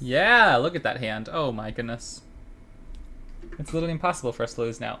 Yeah, look at that hand. Oh my goodness. It's literally impossible for us to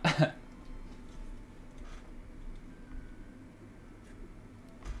lose now.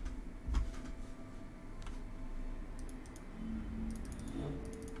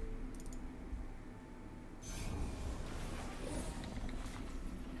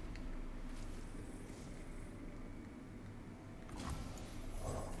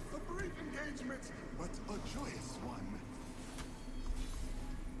 A brief engagement, but a joyous one.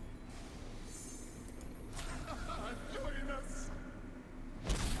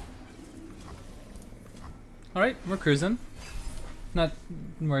 Alright, we're cruising. Not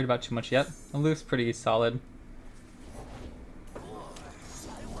worried about too much yet. Aloof's pretty solid.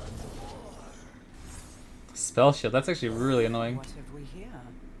 Spell shield, that's actually really annoying. What have we here?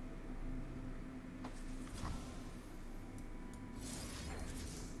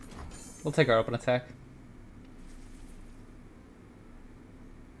 We'll take our open attack.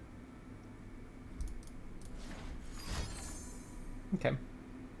 Okay.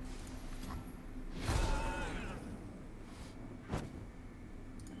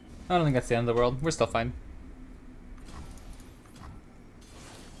 I don't think that's the end of the world. We're still fine.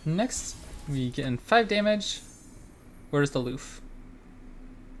 Next, we get in 5 damage. Where's the aloof?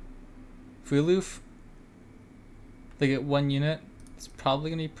 If we aloof, they get 1 unit. It's probably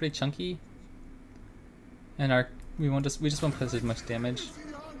gonna be pretty chunky. And we just won't put as much damage.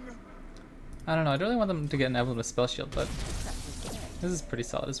 I don't know. I don't really want them to get an emblem with spell shield, but this is pretty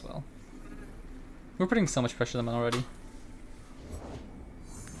solid as well. We're putting so much pressure on them already.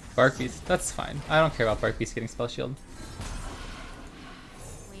 Bark Beast, that's fine. I don't care about Bark Beast getting spell shield.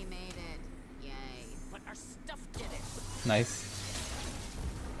 We made it. Yay. But our stuff did it. Nice.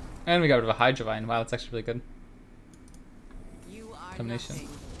 And we got rid of a Hydra Vine. Wow, that's actually really good. You are Combination. nothing.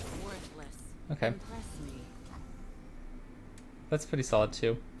 Worthless. Okay. Impress me. That's pretty solid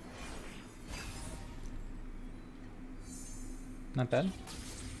too. Not bad. You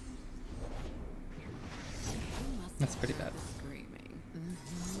must That's have pretty heard bad. the screaming.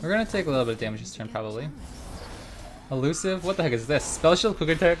 We're gonna take a little bit of damage this turn probably. Elusive? What the heck is this? Spell shield, quick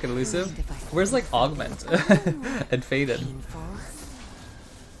attack, and elusive? Where's like augment and faded?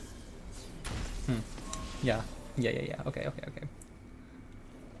 Yeah. Yeah. Okay.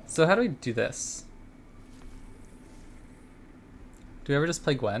 So how do we do this? Do we ever just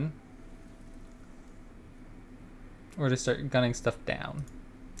play Gwen? Or just start gunning stuff down?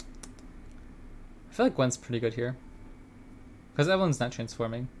 I feel like Gwen's pretty good here. Because Evelyn's not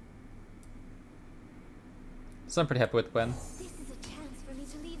transforming. So I'm pretty happy with Gwen. This is a chance for me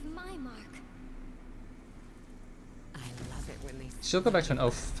to leave my mark. I love it when these She'll go back to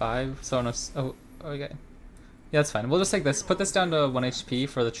an 05, so on a, oh, okay. Yeah, that's fine. We'll just take this, put this down to 1 HP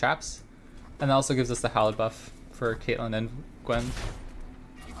for the traps, and that also gives us the Hallowed buff for Caitlyn and Gwen.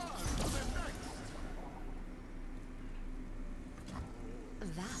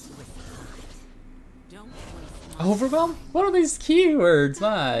 that was hot. Don't waste my Overwhelm? What are these keywords?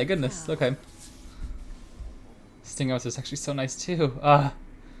 My goodness, okay. Sting Arrows is actually so nice too. I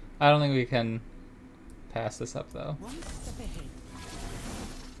don't think we can pass this up though. One step ahead.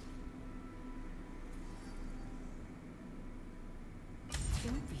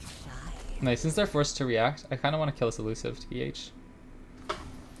 Don't be shy. Nice, since they're forced to react, I kind of want to kill this elusive to BH.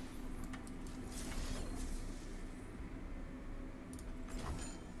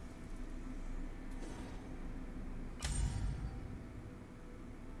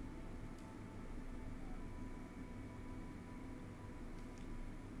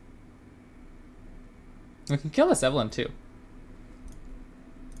 We can kill this Evelyn too.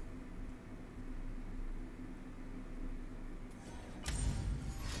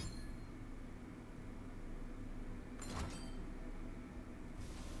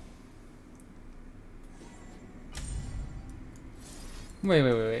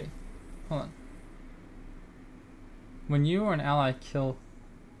 Wait. Hold on. When you or an ally kill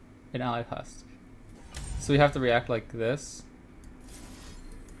an allied husk. So we have to react like this.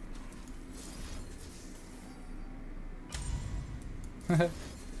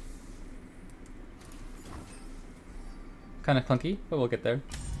 Kind of clunky, but we'll get there.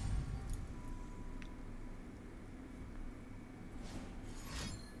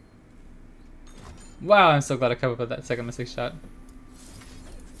 Wow, I'm so glad I covered up with that second mistake shot.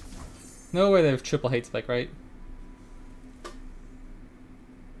 No way they have triple hate spike, right?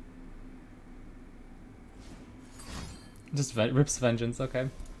 Just rips vengeance, okay.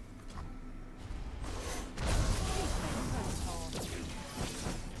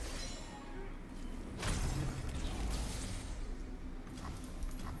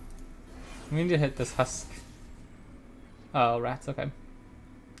 We need to hit this husk. Oh, rats, okay.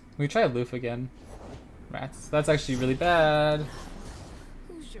 We try Aloof again. Rats. That's actually really bad.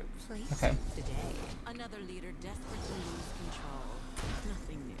 Who's your place Okay. today? Another leader desperate to lose control.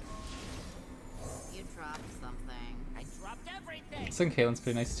 Nothing new. You dropped something. I dropped everything. I think Caitlyn's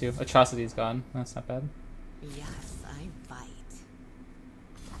pretty nice too. Atrocity's gone. That's not bad. Yes, I bite.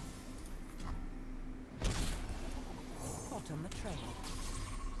 Hot on the trail.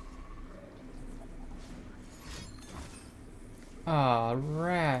 Aw,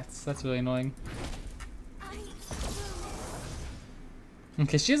 rats. That's really annoying.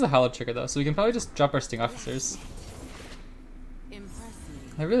 Okay, she has a hollow trigger though, so we can probably just drop our sting officers. Impress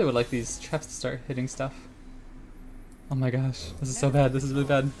me. I really would like these traps to start hitting stuff. Oh my gosh, this is so bad. This is really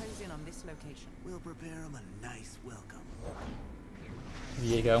bad. Close in on this location. We'll prepare him a nice welcome.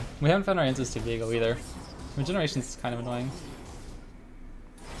 Viego. We haven't found our answers to Viego either. Regeneration's kind of annoying.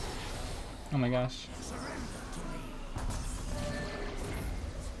 Oh my gosh.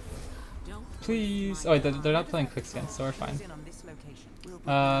 Please. Oh wait, they're not playing quickscan, so we're fine. Close in on this location. We'll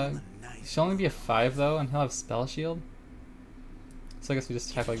prepare him a nice She'll only be a 5 though, and he'll have spell shield. So I guess we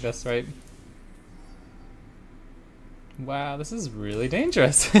just attack like this, right? Wow, this is really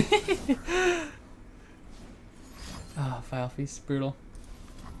dangerous. Oh, Vile Feast, brutal.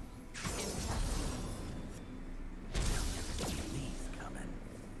 He's coming.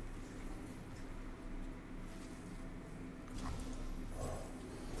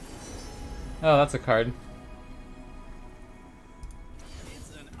 Oh, that's a card.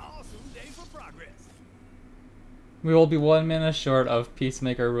 It's an awesome day for progress. We will be 1 mana short of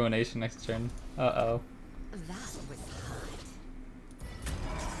Peacemaker Ruination next turn. Uh-oh. That was hot.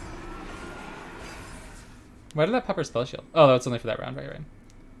 Why did that pop her spell shield? Oh, that's only for that round, right?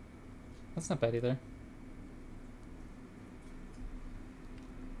 That's not bad either.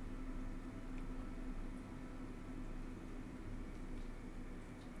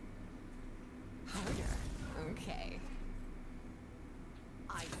 Harder. Okay.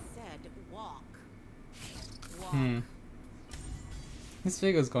 I said walk. Walk. Hmm. This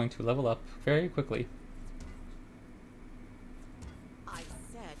Viego is going to level up very quickly. I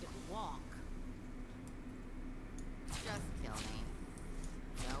said walk. Just kill me.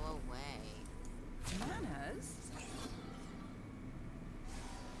 Go away. Manners?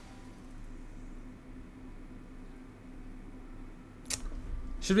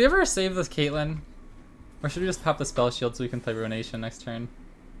 Should we ever save this Caitlyn? Or should we just pop the spell shield so we can play Ruination next turn?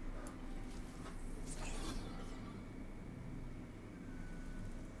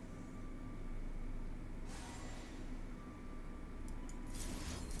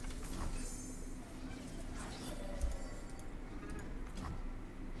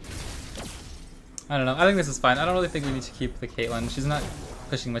 I don't know. I think this is fine. I don't really think we need to keep the Caitlyn. She's not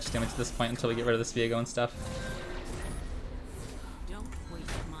pushing much damage at this point until we get rid of this Viego and stuff. Don't waste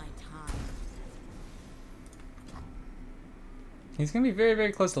my time. He's going to be very,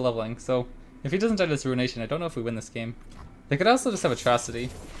 very close to leveling, so if he doesn't die to this Ruination, I don't know if we win this game. They could also just have Atrocity.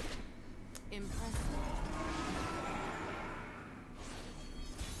 Impress me.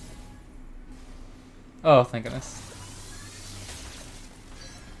 Oh, thank goodness.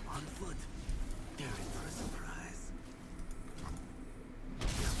 On foot. They're in for a surprise.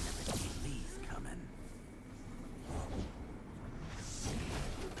 He's coming.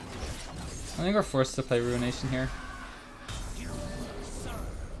 I think we're forced to play Ruination here.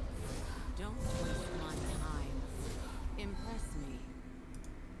 Don't waste my time. Impress me.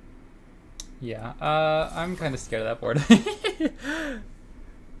 Yeah, I'm kind of scared of that board.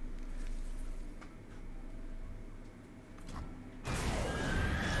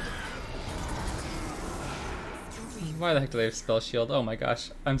 Why the heck do they have Spell Shield? Oh my gosh,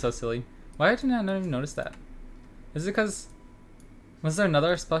 I'm so silly. Why did I not even notice that? Is it because... Was there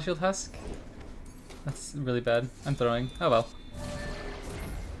another Spell Shield Husk? That's really bad. I'm throwing. Oh well.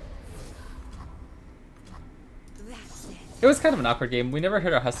 That's it. It was kind of an awkward game. We never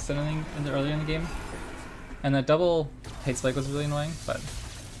hit our Husks or anything in the earlier in the game. And that double Hate Spike was really annoying, but...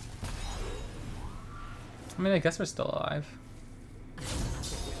 I mean, I guess we're still alive.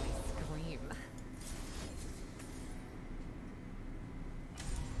 Scream.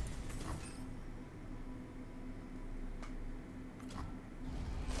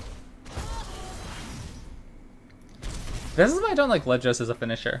 This is why I don't like Ledros as a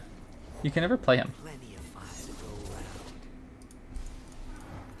finisher. You can never play him. Plenty of fire to go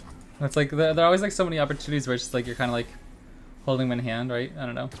around. It's like, there are always like so many opportunities where it's just like you're kind of like holding him in hand, right? I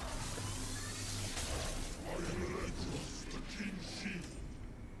don't know.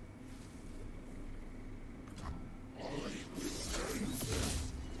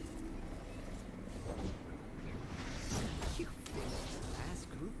 You finished the last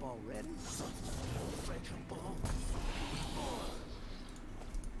group already? Fragile ball.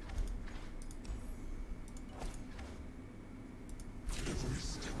 Every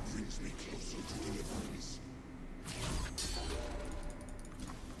step brings me closer to deliverance.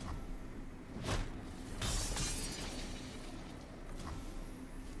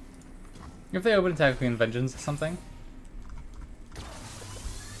 If they open attack Queen Vengeance or something.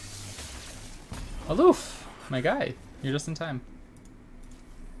 Aloof! My guy. You're just in time.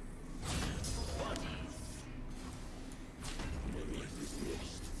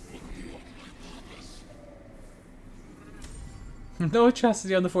 No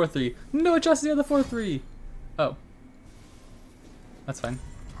atrocity on the 4-3. No atrocity on the 4-3. Oh. That's fine.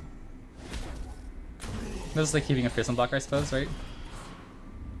 This is like keeping a fearsome blocker, I suppose, right?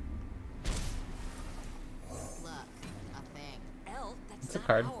 Look, a thing. Elf, that's It's a not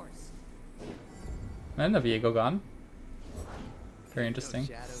card. ours. And the Viego gone. Very interesting.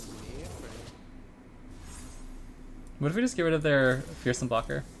 Shadows me, friend. What if we just get rid of their fearsome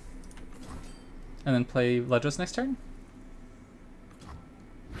blocker? And then play Ledros next turn?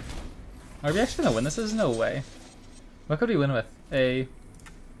 Are we actually gonna win this? There's no way. What could we win with? A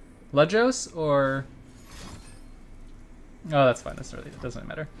Ledros or... Oh, that's fine. That's really, it doesn't really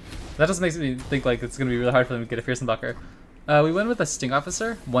matter. That just makes me think like it's gonna be really hard for them to get a fearsome blocker. We win with a Sting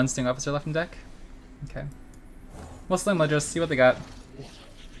Officer. One Sting Officer left in deck. Okay. We'll slam Ledros, see what they got.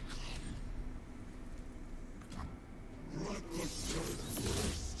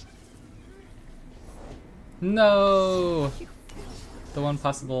 No! The one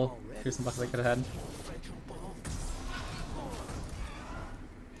possible fearsome blocker they could have had.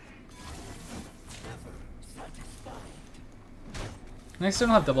 Next turn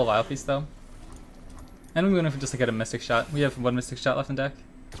we'll have double Vile Feast though. And we win if we just like, get a Mystic Shot. We have one Mystic Shot left in deck.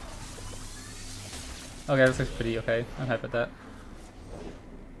 Okay, this looks pretty okay. I'm happy with that.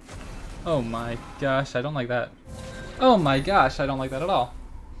 Oh my gosh, I don't like that. Oh my gosh, I don't like that at all.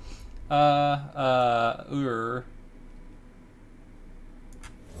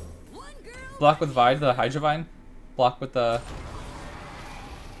 Block with Vide, the Hydrovine. Block with the...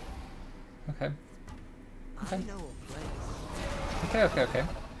 Okay. I know a place. Okay, okay, okay.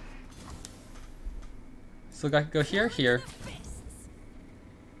 So we got to go here, here.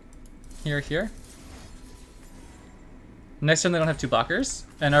 Here, here. Next turn they don't have two blockers.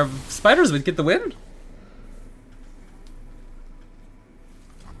 And our spiders would get the win?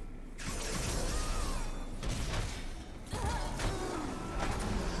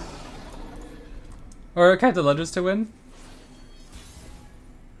 Or kind of Ledros to win?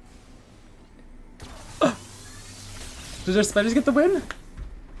 Did our spiders get the win?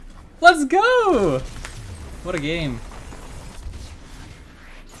 Let's go! What a game.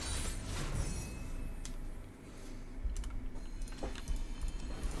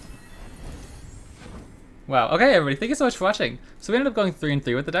 Wow, okay everybody, thank you so much for watching. So we ended up going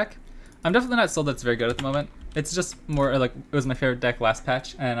 3-3 with the deck. I'm definitely not sold that it's very good at the moment. It's just more like, it was my favorite deck last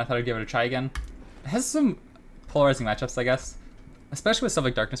patch, and I thought I'd give it a try again. It has some polarizing matchups, I guess. Especially with stuff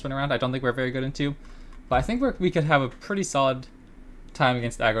like Darkness running around, I don't think we're very good into. But I think we could have a pretty solid time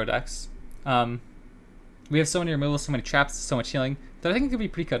against aggro decks. We have so many removals, so many traps, so much healing, that I think it could be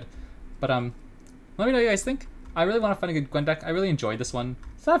pretty good. But let me know what you guys think. I really want to find a good Gwen deck. I really enjoyed this one,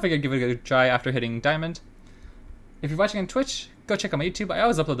 so I figured I'd give it a good try after hitting Diamond. If you're watching on Twitch, go check out my YouTube. I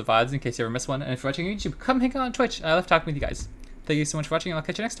always upload the VODs in case you ever miss one. And if you're watching on YouTube, come hang out on Twitch. I love talking with you guys. Thank you so much for watching, and I'll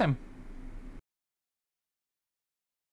catch you next time.